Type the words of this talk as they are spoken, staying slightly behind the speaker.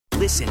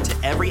Listen to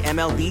every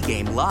MLB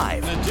game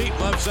live. In the deep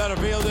left center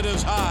field, it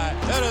is high,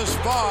 it is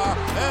far,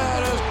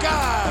 it is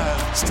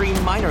gone.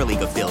 Stream minor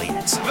league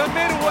affiliates. The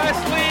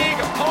Midwest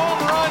League home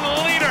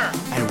run leader.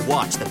 And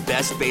watch the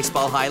best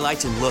baseball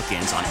highlights and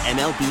look-ins on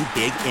MLB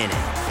Big Inning.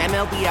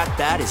 MLB At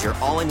Bat is your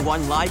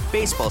all-in-one live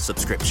baseball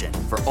subscription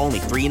for only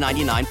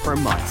 $3.99 per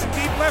month.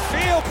 Deep left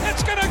field,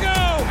 it's gonna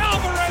go.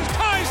 Alvarez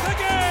ties the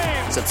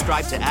game.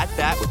 Subscribe to At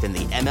Bat within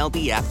the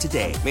MLB app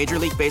today. Major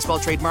League Baseball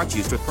trademarks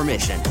used with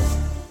permission.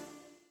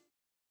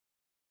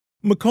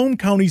 Macomb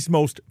County's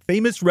most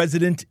famous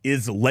resident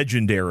is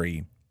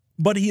legendary,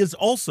 but he is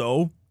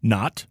also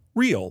not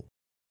real.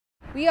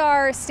 We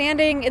are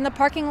standing in the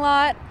parking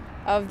lot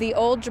of the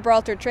old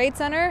Gibraltar Trade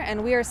Center,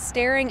 and we are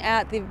staring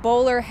at the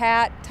bowler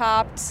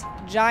hat-topped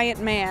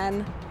giant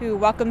man who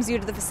welcomes you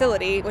to the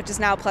facility, which is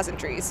now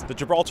Pleasantries. The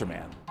Gibraltar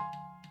Man.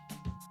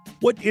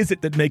 What is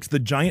it that makes the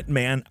giant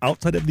man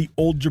outside of the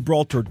old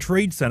Gibraltar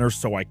Trade Center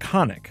so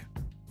iconic?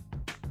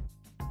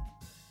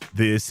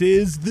 This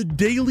is the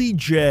Daily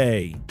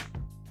J.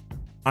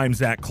 I'm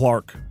Zach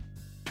Clark.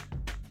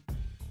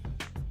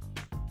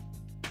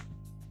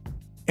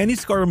 Annie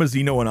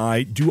Scaramuzzino and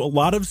I do a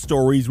lot of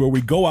stories where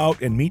we go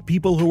out and meet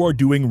people who are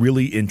doing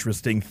really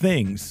interesting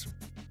things.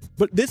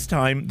 But this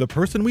time, the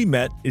person we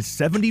met is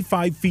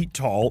 75 feet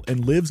tall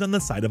and lives on the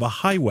side of a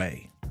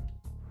highway.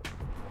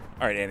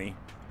 All right, Annie,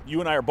 you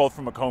and I are both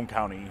from Macomb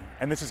County,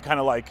 and this is kind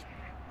of like,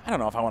 I don't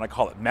know if I want to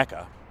call it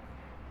Mecca.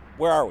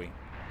 Where are we?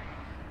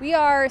 We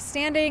are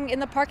standing in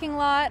the parking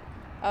lot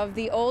of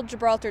the old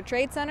Gibraltar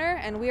Trade Center,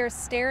 and we are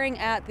staring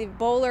at the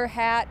bowler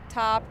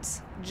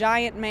hat-topped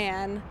giant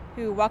man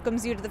who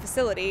welcomes you to the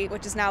facility,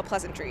 which is now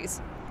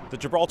Pleasantries. The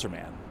Gibraltar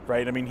Man,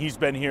 right? I mean, he's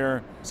been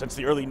here since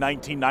the early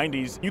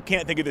 1990s. You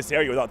can't think of this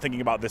area without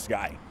thinking about this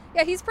guy.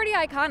 Yeah, he's pretty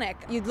iconic.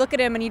 You look at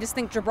him and you just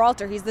think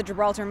Gibraltar. He's the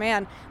Gibraltar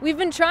Man. We've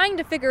been trying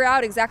to figure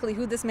out exactly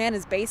who this man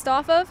is based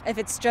off of. If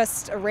it's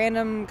just a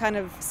random kind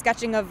of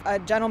sketching of a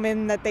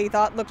gentleman that they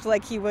thought looked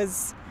like he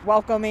was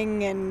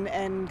welcoming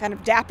and kind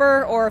of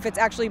dapper, or if it's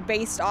actually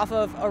based off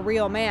of a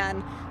real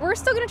man. We're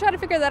still going to try to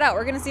figure that out.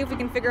 We're going to see if we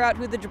can figure out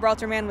who the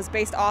Gibraltar Man was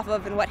based off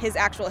of and what his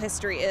actual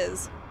history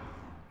is.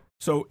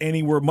 So,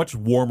 Annie, we're much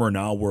warmer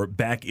now. We're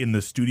back in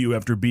the studio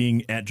after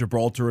being at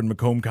Gibraltar in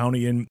Macomb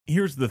County. And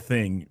here's the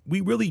thing. We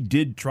really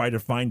did try to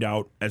find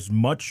out as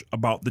much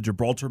about the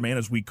Gibraltar Man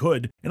as we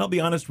could. And I'll be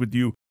honest with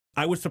you,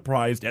 I was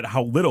surprised at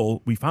how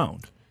little we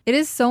found. It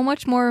is so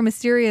much more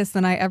mysterious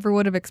than I ever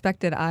would have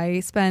expected. I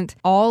spent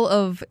all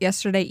of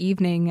yesterday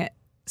evening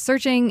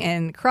searching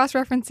and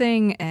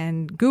cross-referencing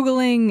and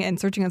Googling and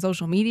searching on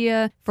social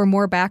media for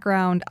more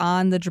background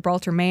on the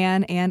Gibraltar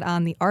Man and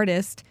on the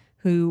artist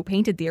who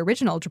painted the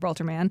original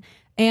Gibraltar Man.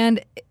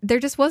 And there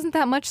just wasn't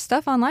that much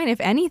stuff online, if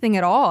anything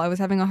at all. I was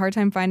having a hard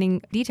time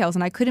finding details,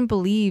 and I couldn't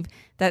believe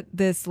that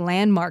this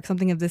landmark,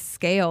 something of this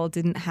scale,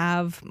 didn't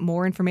have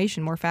more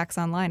information, more facts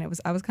online.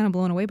 I was kind of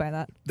blown away by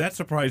that. That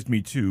surprised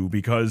me too,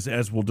 because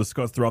as we'll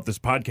discuss throughout this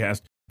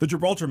podcast, the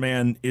Gibraltar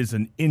Man is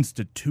an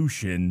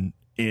institution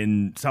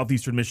in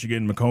southeastern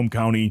Michigan, Macomb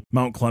County,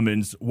 Mount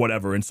Clemens,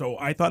 whatever. And so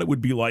I thought it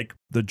would be like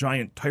the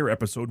giant tire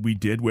episode we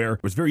did, where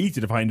it was very easy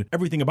to find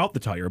everything about the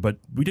tire, but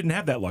we didn't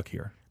have that luck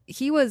here.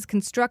 He was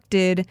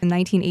constructed in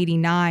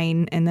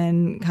 1989 and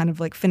then kind of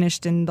like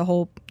finished, and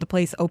the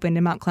place opened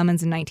in Mount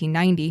Clemens in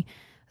 1990.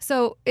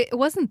 So it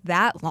wasn't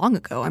that long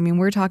ago. I mean,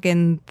 we're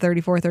talking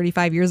 34,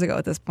 35 years ago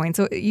at this point.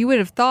 So you would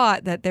have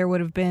thought that there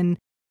would have been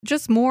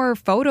just more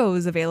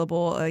photos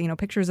available,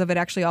 pictures of it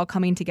actually all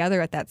coming together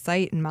at that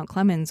site in Mount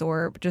Clemens,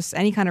 or just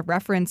any kind of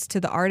reference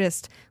to the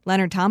artist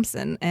Leonard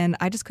Thompson. And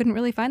I just couldn't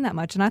really find that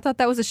much. And I thought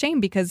that was a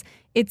shame, because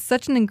it's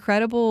such an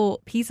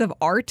incredible piece of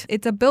art.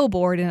 It's a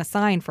billboard and a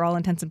sign for all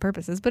intents and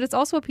purposes, but it's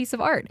also a piece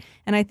of art.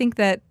 And I think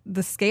that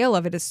the scale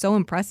of it is so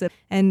impressive.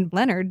 And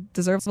Leonard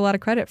deserves a lot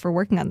of credit for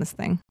working on this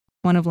thing.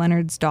 One of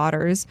Leonard's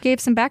daughters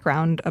gave some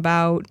background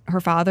about her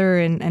father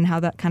and how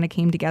that kind of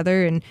came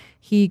together. And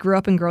he grew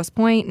up in Grosse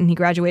Pointe, and he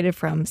graduated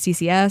from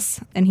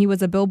CCS, and he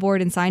was a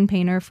billboard and sign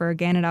painter for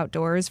Gannett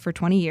Outdoors for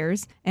 20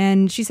 years.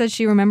 And she says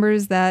she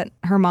remembers that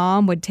her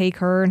mom would take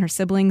her and her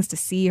siblings to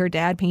see her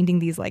dad painting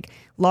these like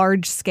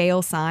large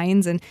scale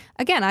signs. And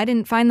again, I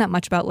didn't find that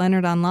much about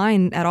Leonard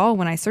online at all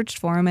when I searched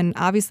for him. And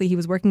obviously he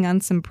was working on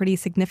some pretty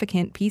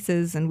significant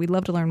pieces, and we'd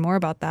love to learn more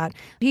about that.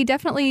 He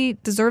definitely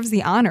deserves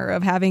the honor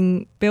of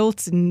having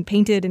built and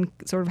painted and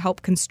sort of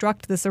helped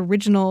construct this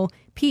original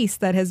piece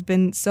that has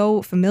been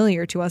so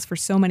familiar to us for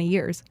so many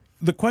years.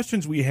 The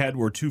questions we had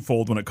were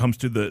twofold when it comes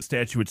to the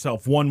statue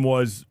itself. One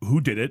was, who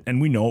did it?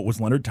 And we know it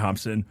was Leonard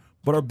Thompson.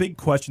 But our big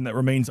question that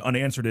remains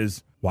unanswered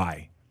is,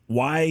 why?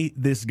 Why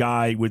this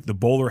guy with the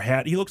bowler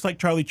hat? He looks like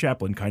Charlie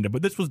Chaplin, kind of,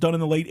 but this was done in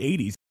the late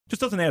 80s.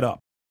 Just doesn't add up.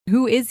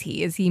 Who is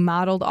he? Is he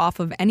modeled off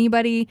of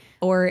anybody,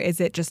 or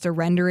is it just a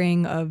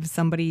rendering of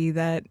somebody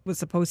that was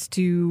supposed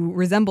to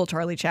resemble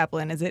Charlie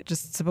Chaplin? Is it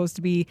just supposed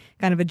to be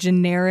kind of a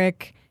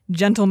generic,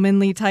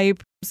 gentlemanly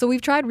type? So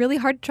we've tried really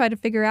hard to try to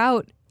figure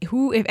out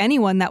who, if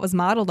anyone, that was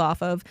modeled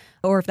off of,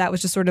 or if that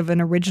was just sort of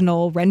an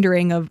original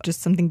rendering of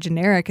just something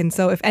generic. And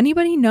so if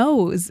anybody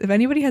knows, if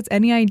anybody has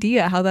any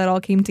idea how that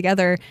all came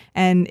together,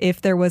 and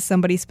if there was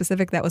somebody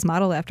specific that was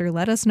modeled after,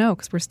 let us know,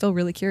 because we're still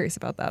really curious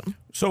about that.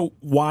 So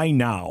why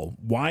now?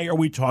 Why are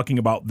we talking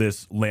about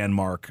this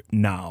landmark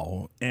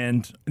now?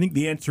 And I think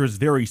the answer is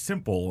very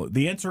simple.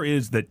 The answer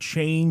is that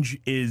change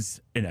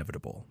is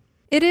inevitable.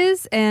 It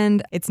is,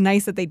 and it's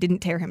nice that they didn't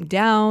tear him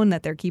down,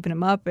 that they're keeping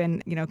him up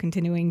and,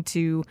 continuing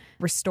to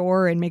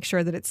restore and make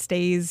sure that it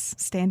stays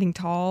standing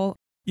tall.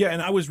 Yeah,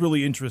 and I was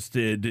really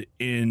interested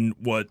in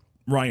what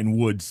Ryan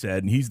Wood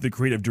said. He's the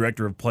creative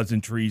director of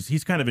Pleasantries.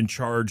 He's kind of in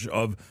charge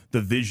of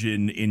the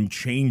vision in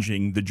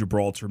changing the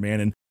Gibraltar Man,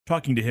 and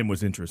talking to him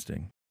was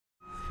interesting.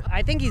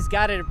 I think he's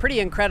got a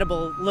pretty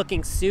incredible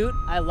looking suit.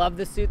 I love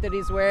the suit that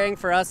he's wearing.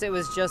 For us, it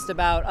was just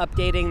about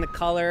updating the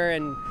color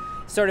and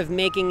sort of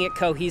making it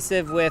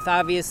cohesive with,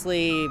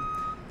 obviously,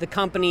 the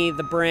company,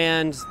 the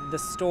brand, the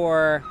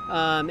store.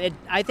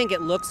 I think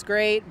it looks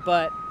great,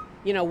 but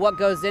what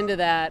goes into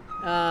that,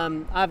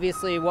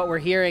 obviously what we're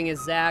hearing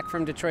is Zach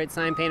from Detroit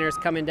Sign Painters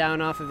coming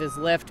down off of his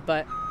lift,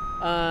 but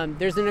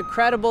there's an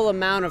incredible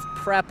amount of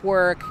prep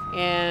work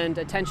and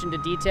attention to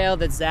detail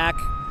that Zach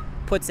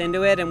puts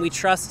into it, and we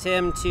trust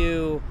him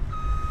to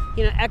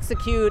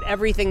execute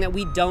everything that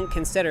we don't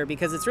consider,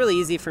 because it's really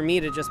easy for me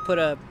to just put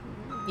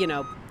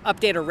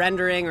update a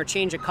rendering or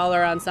change a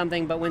color on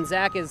something, but when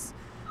Zach is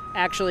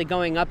actually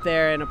going up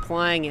there and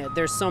applying it,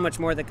 there's so much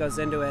more that goes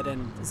into it,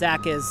 and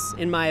Zach is,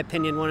 in my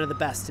opinion, one of the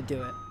best to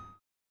do it.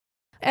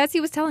 As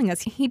he was telling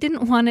us, he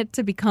didn't want it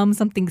to become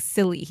something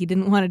silly. He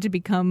didn't want it to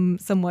become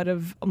somewhat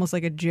of almost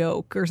like a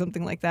joke or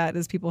something like that,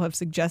 as people have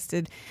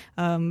suggested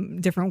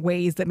different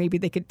ways that maybe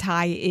they could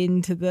tie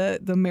into the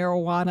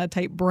marijuana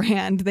type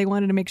brand. They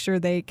wanted to make sure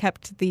they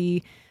kept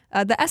the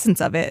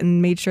essence of it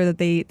and made sure that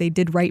they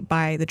did right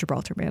by the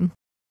Gibraltar Man.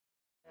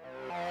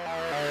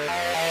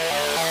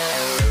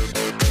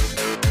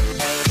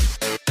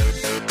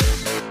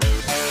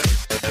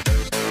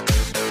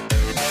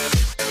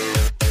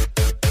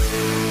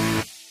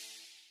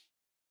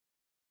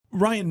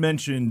 Ryan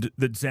mentioned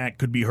that Zach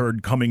could be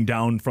heard coming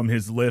down from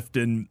his lift,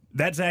 and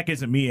that Zach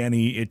isn't me,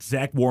 Annie. It's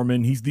Zach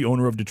Warman. He's the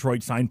owner of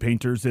Detroit Sign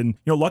Painters, and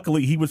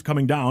luckily he was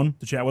coming down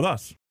to chat with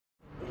us.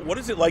 What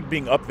is it like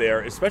being up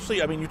there? Especially,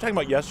 you're talking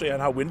about yesterday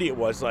and how windy it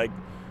was. Like,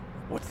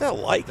 what's that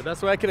like? The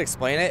best way I could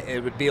explain it,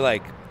 it would be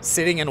like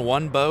sitting in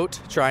one boat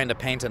trying to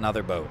paint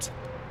another boat.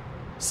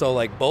 So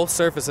like both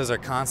surfaces are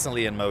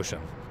constantly in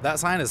motion. That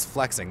sign is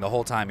flexing the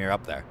whole time you're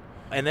up there.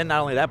 And then not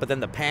only that, but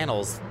then the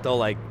panels, they'll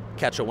like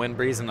catch a wind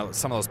breeze, and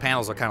some of those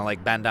panels will kind of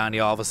like bend on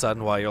you all of a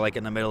sudden while you're like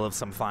in the middle of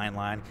some fine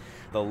line.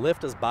 The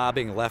lift is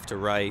bobbing left to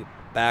right,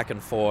 back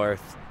and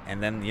forth,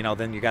 and then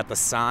then you got the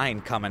sign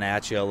coming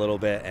at you a little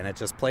bit, and it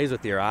just plays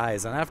with your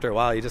eyes. And after a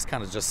while, you just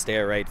kind of just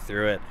stare right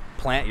through it,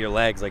 plant your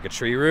legs like a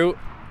tree root,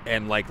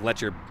 and like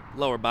let your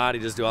lower body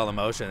just do all the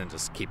motion, and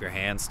just keep your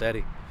hands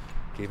steady.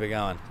 Keep it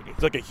going.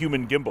 It's like a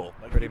human gimbal.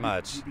 Like pretty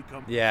much.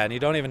 Yeah, and you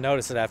don't even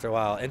notice it after a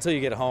while until you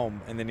get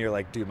home, and then you're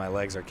like, dude, my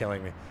legs are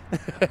killing me.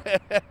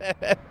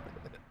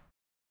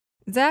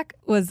 Zach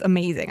was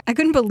amazing. I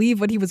couldn't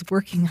believe what he was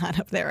working on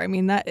up there.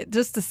 That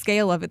just the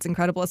scale of it's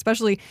incredible,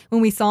 especially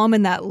when we saw him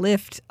in that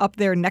lift up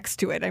there next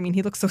to it.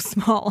 He looks so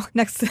small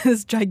next to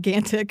this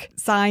gigantic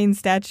sign,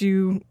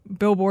 statue,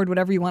 billboard,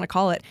 whatever you want to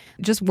call it.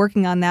 Just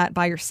working on that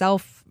by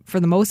yourself, for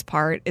the most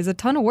part, is a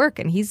ton of work,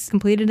 and he's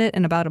completed it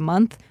in about a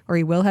month, or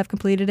he will have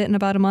completed it in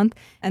about a month.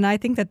 And I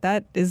think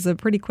that is a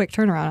pretty quick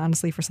turnaround,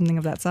 honestly, for something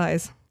of that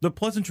size. The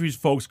Pleasantries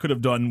folks could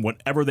have done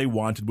whatever they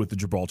wanted with the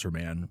Gibraltar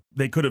Man.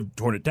 They could have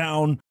torn it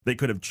down. They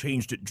could have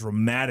changed it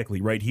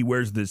dramatically, right? He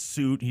wears this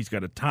suit. He's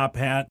got a top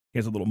hat. He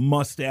has a little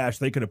mustache.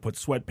 They could have put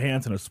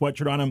sweatpants and a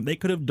sweatshirt on him. They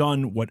could have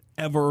done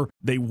whatever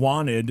they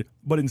wanted.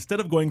 But instead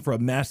of going for a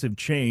massive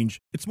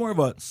change, it's more of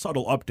a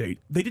subtle update.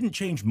 They didn't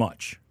change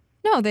much.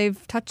 No,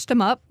 they've touched him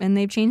up and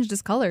they've changed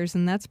his colors,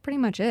 and that's pretty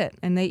much it.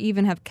 And they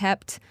even have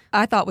kept,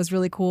 I thought was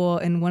really cool,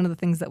 and one of the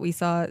things that we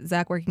saw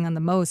Zach working on the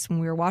most when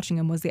we were watching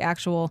him was the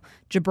actual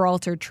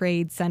Gibraltar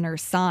Trade Center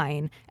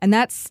sign. And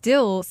that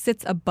still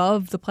sits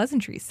above the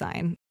Pleasantries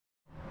sign.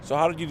 So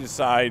how did you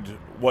decide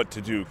what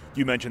to do?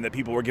 You mentioned that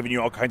people were giving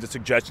you all kinds of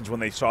suggestions when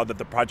they saw that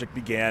the project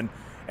began.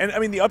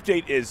 And the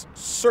update is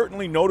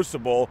certainly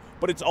noticeable,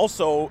 but it's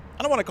also,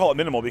 I don't want to call it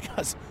minimal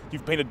because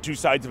you've painted two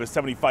sides of a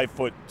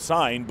 75-foot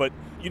sign, but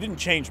you didn't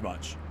change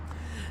much.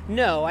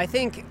 No, I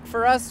think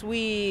for us,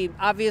 we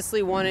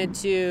obviously wanted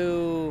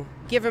to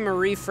give him a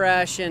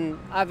refresh and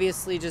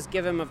obviously just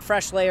give him a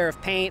fresh layer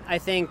of paint. I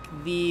think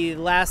the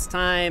last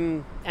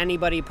time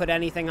anybody put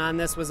anything on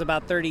this was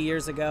about 30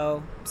 years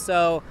ago.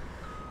 So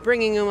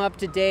bringing him up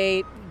to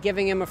date,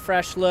 giving him a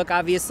fresh look,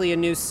 obviously a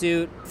new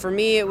suit. For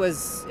me, it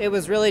was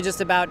really just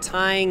about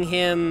tying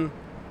him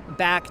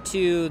back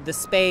to the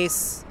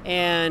space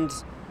and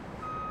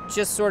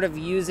just sort of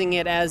using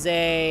it as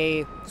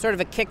a sort of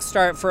a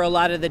kickstart for a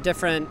lot of the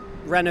different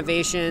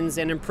renovations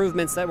and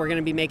improvements that we're going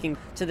to be making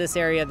to this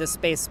area, this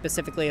space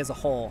specifically as a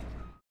whole.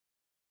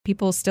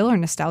 People still are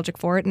nostalgic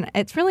for it, and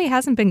it really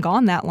hasn't been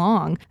gone that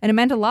long. And it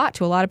meant a lot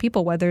to a lot of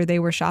people, whether they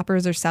were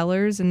shoppers or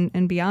sellers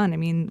and beyond. I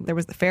mean, there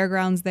was the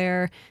fairgrounds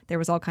there. There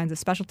was all kinds of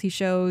specialty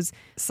shows.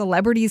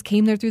 Celebrities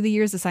came there through the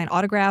years to sign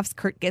autographs.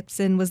 Kurt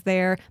Gibson was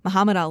there.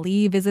 Muhammad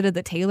Ali visited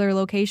the Taylor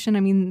location.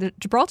 I mean,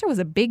 Gibraltar was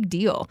a big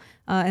deal,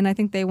 and I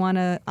think they want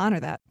to honor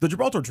that. The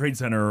Gibraltar Trade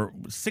Center,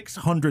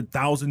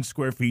 600,000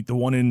 square feet, the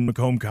one in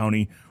Macomb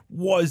County,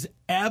 was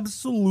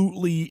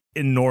absolutely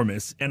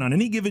enormous. And on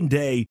any given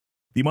day,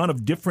 the amount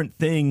of different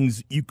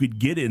things you could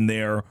get in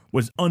there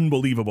was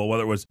unbelievable,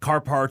 whether it was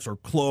car parts or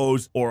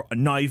clothes or a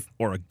knife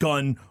or a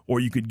gun, or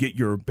you could get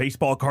your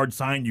baseball card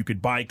signed. You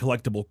could buy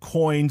collectible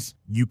coins.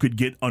 You could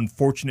get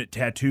unfortunate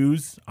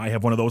tattoos. I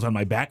have one of those on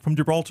my back from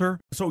Gibraltar.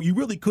 So you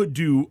really could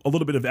do a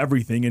little bit of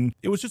everything. And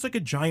it was just like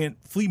a giant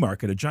flea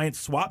market, a giant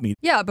swap meet.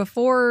 Yeah,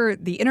 before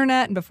the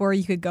internet and before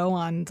you could go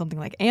on something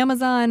like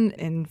Amazon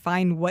and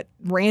find what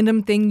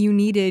random thing you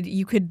needed,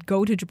 you could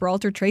go to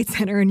Gibraltar Trade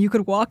Center and you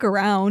could walk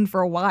around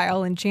for a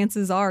while, and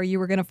chances are you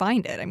were going to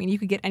find it. I mean, you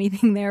could get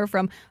anything there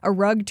from a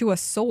rug to a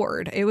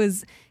sword.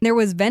 There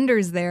was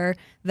vendors there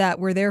that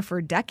were there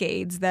for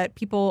decades that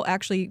people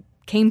actually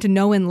came to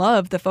know and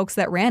love, the folks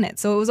that ran it.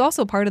 So it was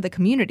also part of the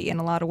community in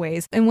a lot of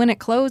ways. And when it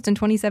closed in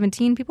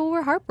 2017, people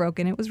were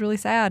heartbroken. It was really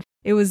sad.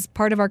 It was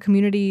part of our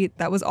community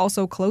that was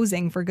also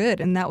closing for good,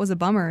 and that was a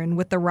bummer. And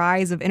with the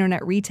rise of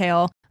internet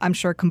retail, I'm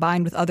sure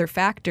combined with other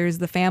factors,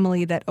 the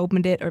family that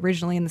opened it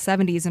originally in the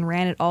 70s and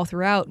ran it all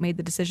throughout made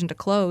the decision to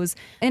close.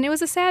 And it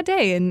was a sad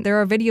day. And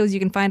there are videos you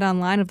can find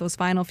online of those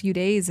final few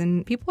days,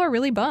 and people are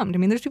really bummed. I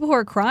mean, there's people who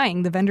are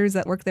crying, the vendors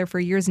that worked there for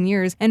years and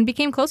years and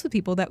became close with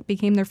people that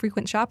became their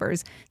frequent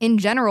shoppers. In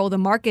general, the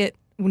market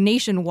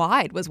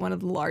nationwide was one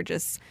of the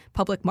largest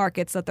public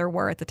markets that there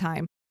were at the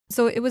time.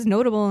 So it was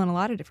notable in a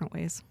lot of different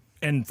ways.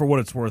 And for what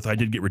it's worth, I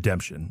did get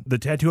redemption. The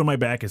tattoo on my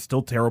back is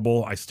still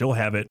terrible. I still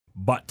have it.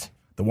 But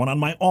the one on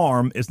my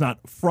arm is not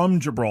from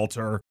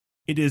Gibraltar.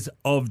 It is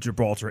of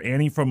Gibraltar.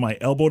 Annie, from my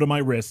elbow to my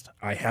wrist,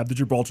 I have the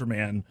Gibraltar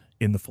Man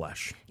in the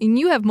flesh. And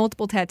you have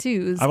multiple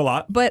tattoos. I have a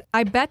lot. But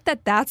I bet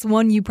that that's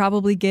one you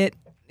probably get,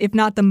 if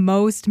not the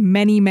most,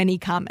 many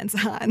comments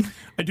on.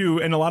 I do.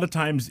 And a lot of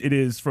times it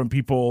is from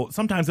people.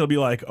 Sometimes they'll be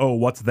like, oh,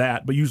 what's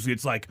that? But usually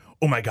it's like,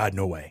 oh, my God,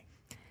 no way.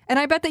 And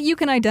I bet that you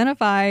can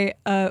identify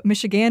a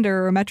Michigander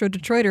or a Metro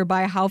Detroiter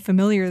by how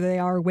familiar they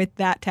are with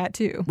that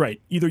tattoo.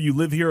 Right. Either you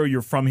live here or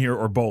you're from here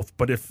or both.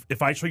 But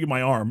if I show you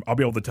my arm, I'll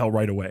be able to tell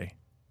right away.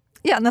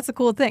 Yeah, and that's a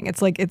cool thing.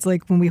 It's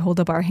like when we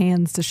hold up our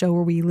hands to show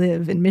where we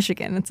live in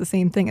Michigan. It's the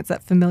same thing. It's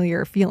that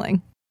familiar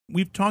feeling.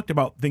 We've talked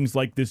about things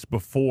like this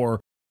before,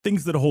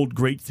 things that hold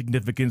great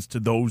significance to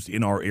those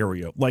in our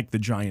area, like the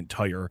giant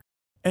tire.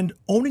 And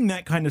owning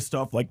that kind of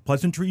stuff, like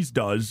Pleasantries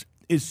does,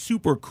 is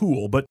super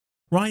cool. But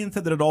Ryan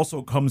said that it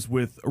also comes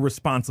with a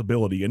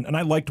responsibility, and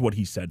I liked what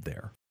he said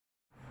there.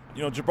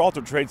 You know,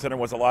 Gibraltar Trade Center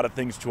was a lot of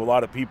things to a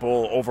lot of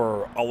people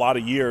over a lot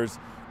of years.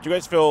 Do you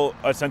guys feel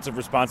a sense of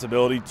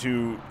responsibility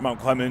to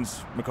Mount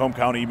Clemens, Macomb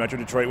County, Metro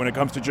Detroit, when it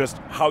comes to just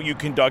how you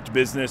conduct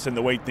business and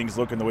the way things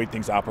look and the way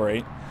things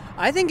operate?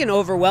 I think an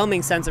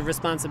overwhelming sense of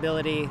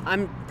responsibility.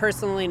 I'm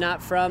personally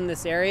not from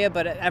this area,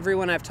 but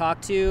everyone I've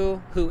talked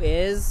to who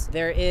is,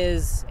 there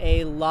is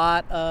a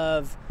lot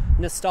of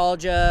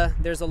nostalgia.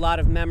 There's a lot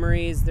of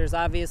memories. There's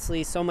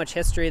obviously so much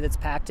history that's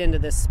packed into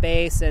this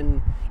space,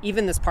 and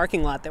even this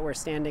parking lot that we're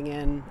standing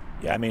in.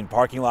 Yeah, I mean,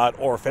 parking lot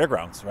or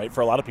fairgrounds, right?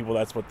 For a lot of people,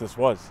 that's what this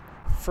was.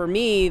 For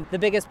me, the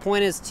biggest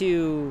point is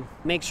to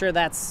make sure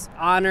that's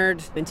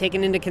honored and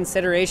taken into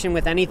consideration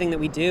with anything that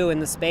we do in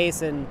the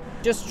space, and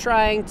just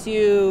trying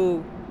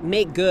to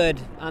make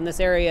good on this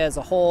area as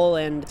a whole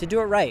and to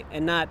do it right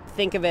and not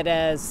think of it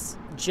as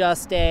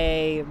just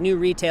a new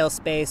retail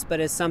space, but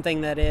as something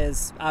that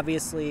is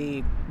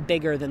obviously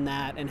bigger than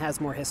that and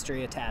has more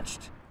history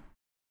attached.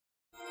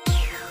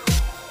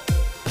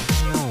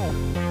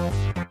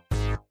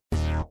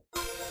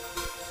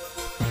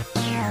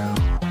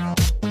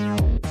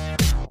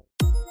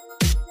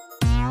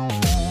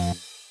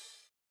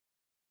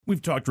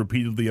 We've talked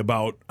repeatedly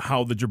about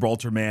how the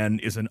Gibraltar Man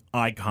is an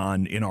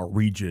icon in our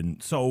region,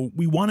 so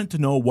we wanted to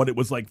know what it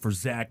was like for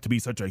Zach to be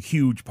such a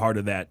huge part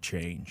of that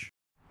change.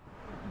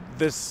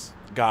 This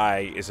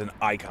guy is an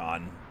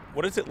icon.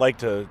 What is it like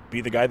to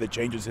be the guy that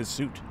changes his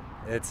suit?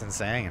 It's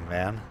insane,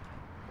 man.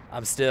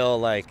 I'm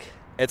still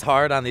it's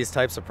hard on these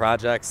types of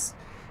projects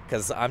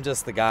because I'm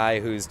just the guy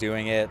who's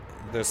doing it.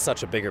 There's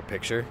such a bigger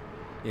picture,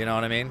 you know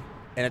what I mean?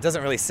 And it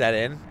doesn't really set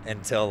in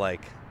until I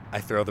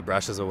throw the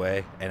brushes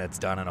away and it's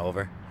done and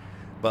over.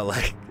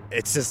 But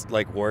it's just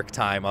work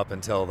time up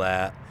until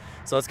that.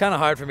 So it's kind of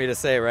hard for me to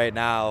say right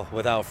now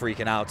without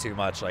freaking out too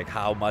much,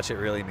 how much it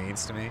really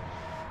means to me.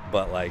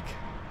 But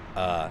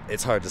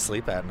it's hard to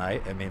sleep at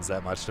night. It means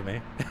that much to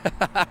me.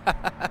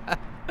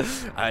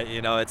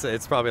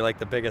 It's probably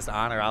the biggest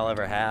honor I'll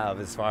ever have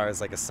as far as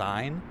a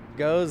sign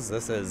goes.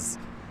 This is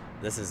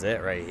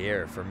it right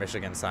here for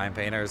Michigan sign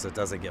painters. It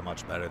doesn't get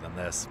much better than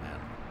this,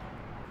 man.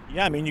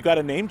 Yeah, I mean, you got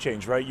a name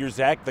change, right? You're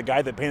Zach, the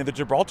guy that painted the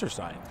Gibraltar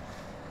sign.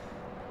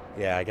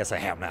 Yeah, I guess I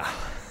am now.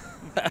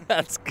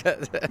 That's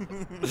good.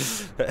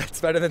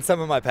 It's better than some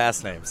of my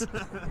past names.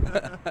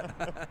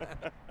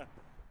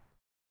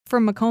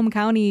 From Macomb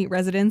County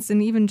residents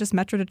and even just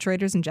Metro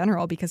Detroiters in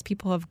general, because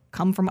people have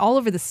come from all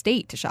over the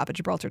state to shop at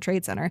Gibraltar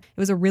Trade Center. It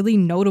was a really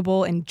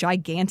notable and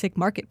gigantic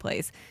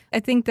marketplace. I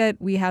think that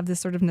we have this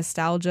sort of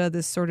nostalgia,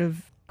 this sort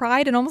of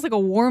pride, and almost like a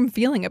warm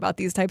feeling about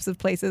these types of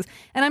places.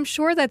 And I'm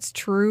sure that's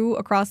true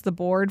across the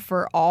board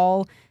for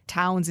all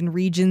towns and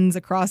regions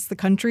across the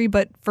country.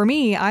 But for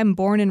me, I'm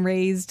born and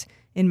raised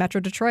in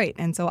Metro Detroit,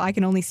 and so I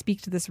can only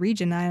speak to this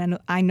region, and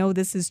I know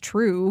this is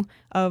true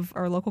of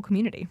our local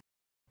community.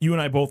 You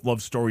and I both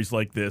love stories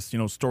like this,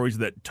 stories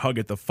that tug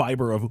at the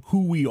fiber of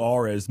who we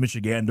are as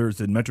Michiganders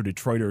and Metro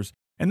Detroiters.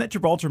 And that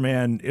Gibraltar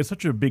Man is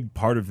such a big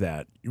part of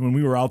that. When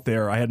we were out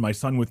there, I had my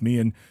son with me,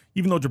 and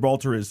even though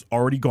Gibraltar is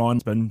already gone,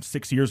 it's been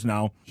 6 years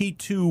now, he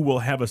too will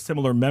have a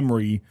similar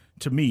memory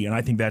to me, and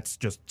I think that's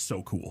just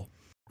so cool.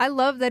 I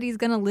love that he's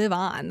going to live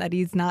on, that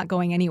he's not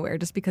going anywhere.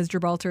 Just because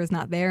Gibraltar is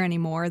not there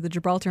anymore, the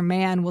Gibraltar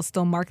Man will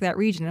still mark that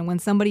region. And when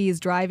somebody is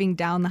driving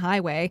down the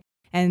highway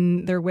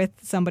and they're with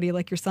somebody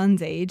like your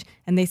son's age,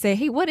 and they say,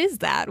 hey, what is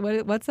that?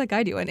 What's that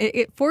guy doing?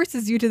 It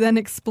forces you to then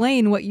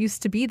explain what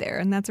used to be there,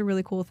 and that's a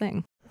really cool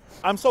thing.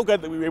 I'm so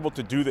glad that we were able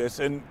to do this,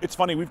 and it's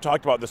funny, we've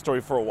talked about this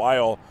story for a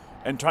while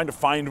and trying to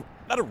find,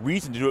 not a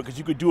reason to do it, because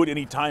you could do it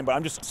any time, but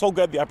I'm just so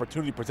glad the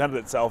opportunity presented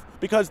itself,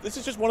 because this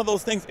is just one of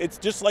those things. It's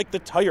just like the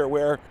tire,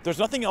 where there's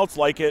nothing else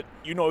like it.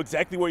 You know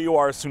exactly where you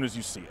are as soon as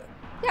you see it.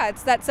 Yeah,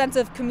 it's that sense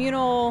of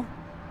communal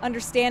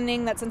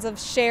understanding, that sense of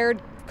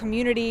shared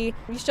community.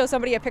 You show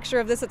somebody a picture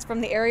of this that's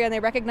from the area and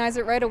they recognize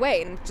it right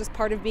away, and it's just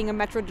part of being a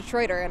Metro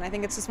Detroiter. And I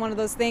think it's just one of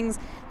those things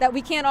that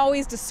we can't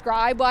always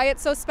describe why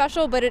it's so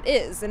special, but it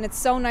is. And it's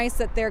so nice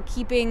that they're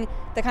keeping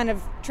the kind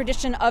of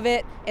tradition of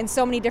it in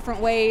so many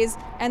different ways,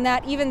 and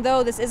that even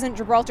though this isn't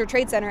Gibraltar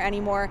Trade Center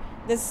anymore,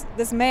 this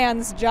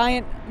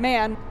giant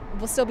man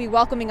will still be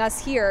welcoming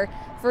us here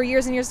for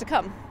years and years to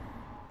come.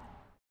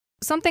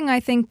 Something I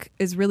think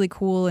is really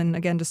cool, and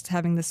again, just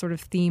having this sort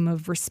of theme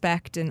of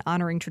respect and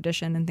honoring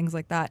tradition and things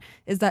like that,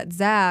 is that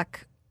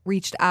Zach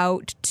reached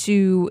out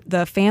to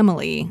the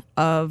family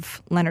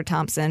of Leonard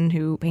Thompson,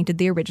 who painted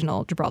the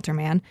original Gibraltar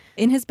Man,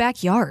 in his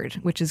backyard,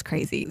 which is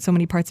crazy. So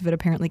many parts of it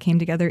apparently came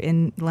together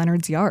in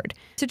Leonard's yard,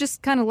 to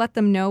just kind of let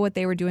them know what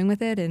they were doing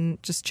with it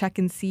and just check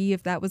and see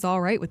if that was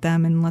all right with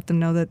them, and let them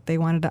know that they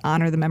wanted to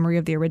honor the memory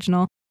of the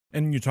original.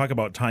 And you talk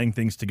about tying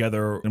things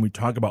together, and we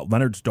talk about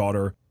Leonard's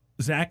daughter.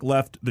 Zach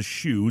left the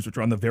shoes, which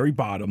are on the very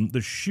bottom. The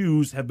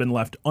shoes have been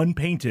left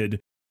unpainted,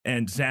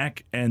 and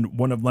Zach and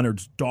one of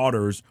Leonard's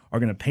daughters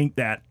are going to paint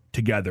that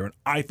together. And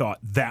I thought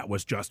that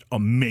was just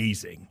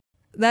amazing.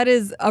 That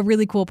is a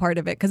really cool part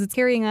of it, because it's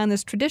carrying on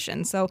this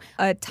tradition. So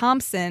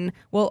Thompson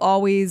will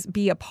always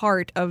be a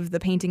part of the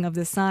painting of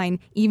this sign.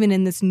 Even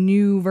in this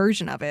new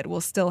version of it,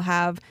 we'll still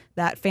have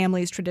that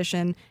family's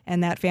tradition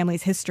and that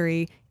family's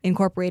history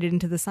incorporated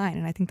into the sign.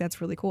 And I think that's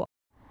really cool.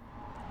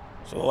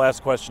 So the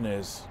last question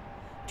is,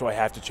 do I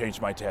have to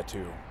change my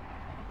tattoo?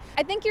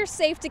 I think you're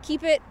safe to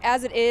keep it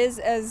as it is,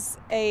 as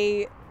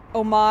a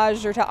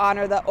homage or to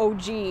honor the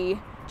OG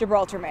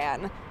Gibraltar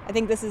Man. I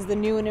think this is the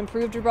new and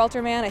improved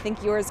Gibraltar Man. I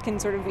think yours can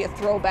sort of be a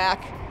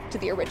throwback to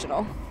the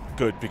original.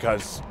 Good,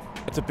 because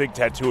it's a big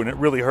tattoo and it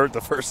really hurt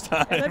the first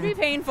time. And it'd be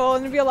painful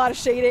and there'd be a lot of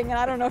shading, and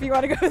I don't know if you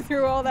want to go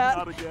through all that.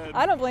 Not again.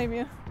 I don't blame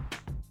you.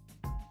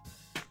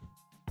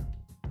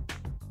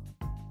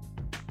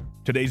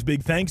 Today's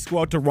big thanks go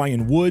out to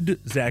Ryan Wood,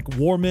 Zach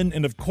Warman,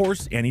 and of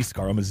course, Annie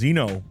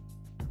Scaramuzzino.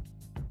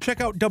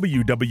 Check out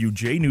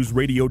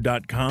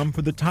wwjnewsradio.com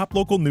for the top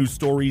local news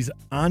stories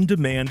on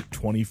demand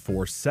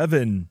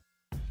 24/7.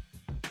 Do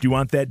you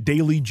want that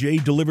Daily J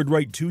delivered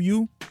right to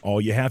you?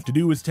 All you have to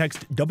do is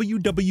text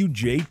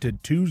WWJ to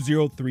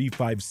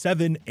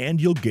 20357 and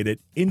you'll get it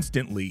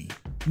instantly.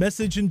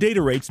 Message and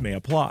data rates may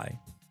apply.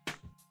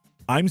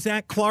 I'm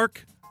Zach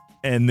Clark,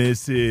 and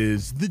this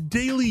is the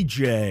Daily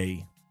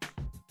J.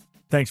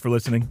 Thanks for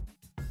listening.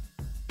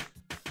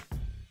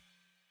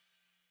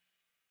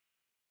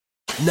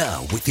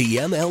 Now, with the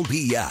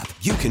MLB app,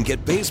 you can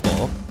get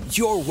baseball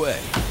your way.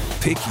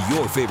 Pick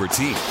your favorite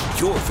team,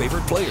 your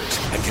favorite players,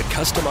 and get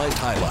customized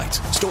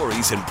highlights,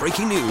 stories, and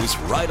breaking news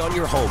right on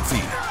your home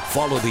feed.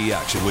 Follow the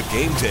action with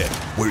Game Day,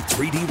 where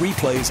 3D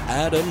replays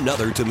add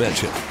another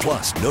dimension.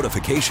 Plus,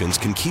 notifications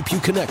can keep you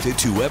connected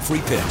to every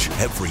pitch,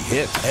 every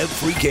hit,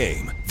 every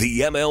game.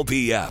 The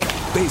MLB app.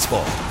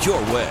 Baseball your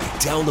way.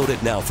 Download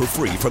it now for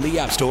free from the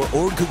App Store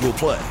or Google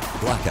Play.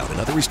 Blackout and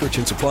other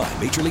restrictions apply.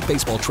 Major League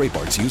Baseball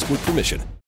trademarks used with permission.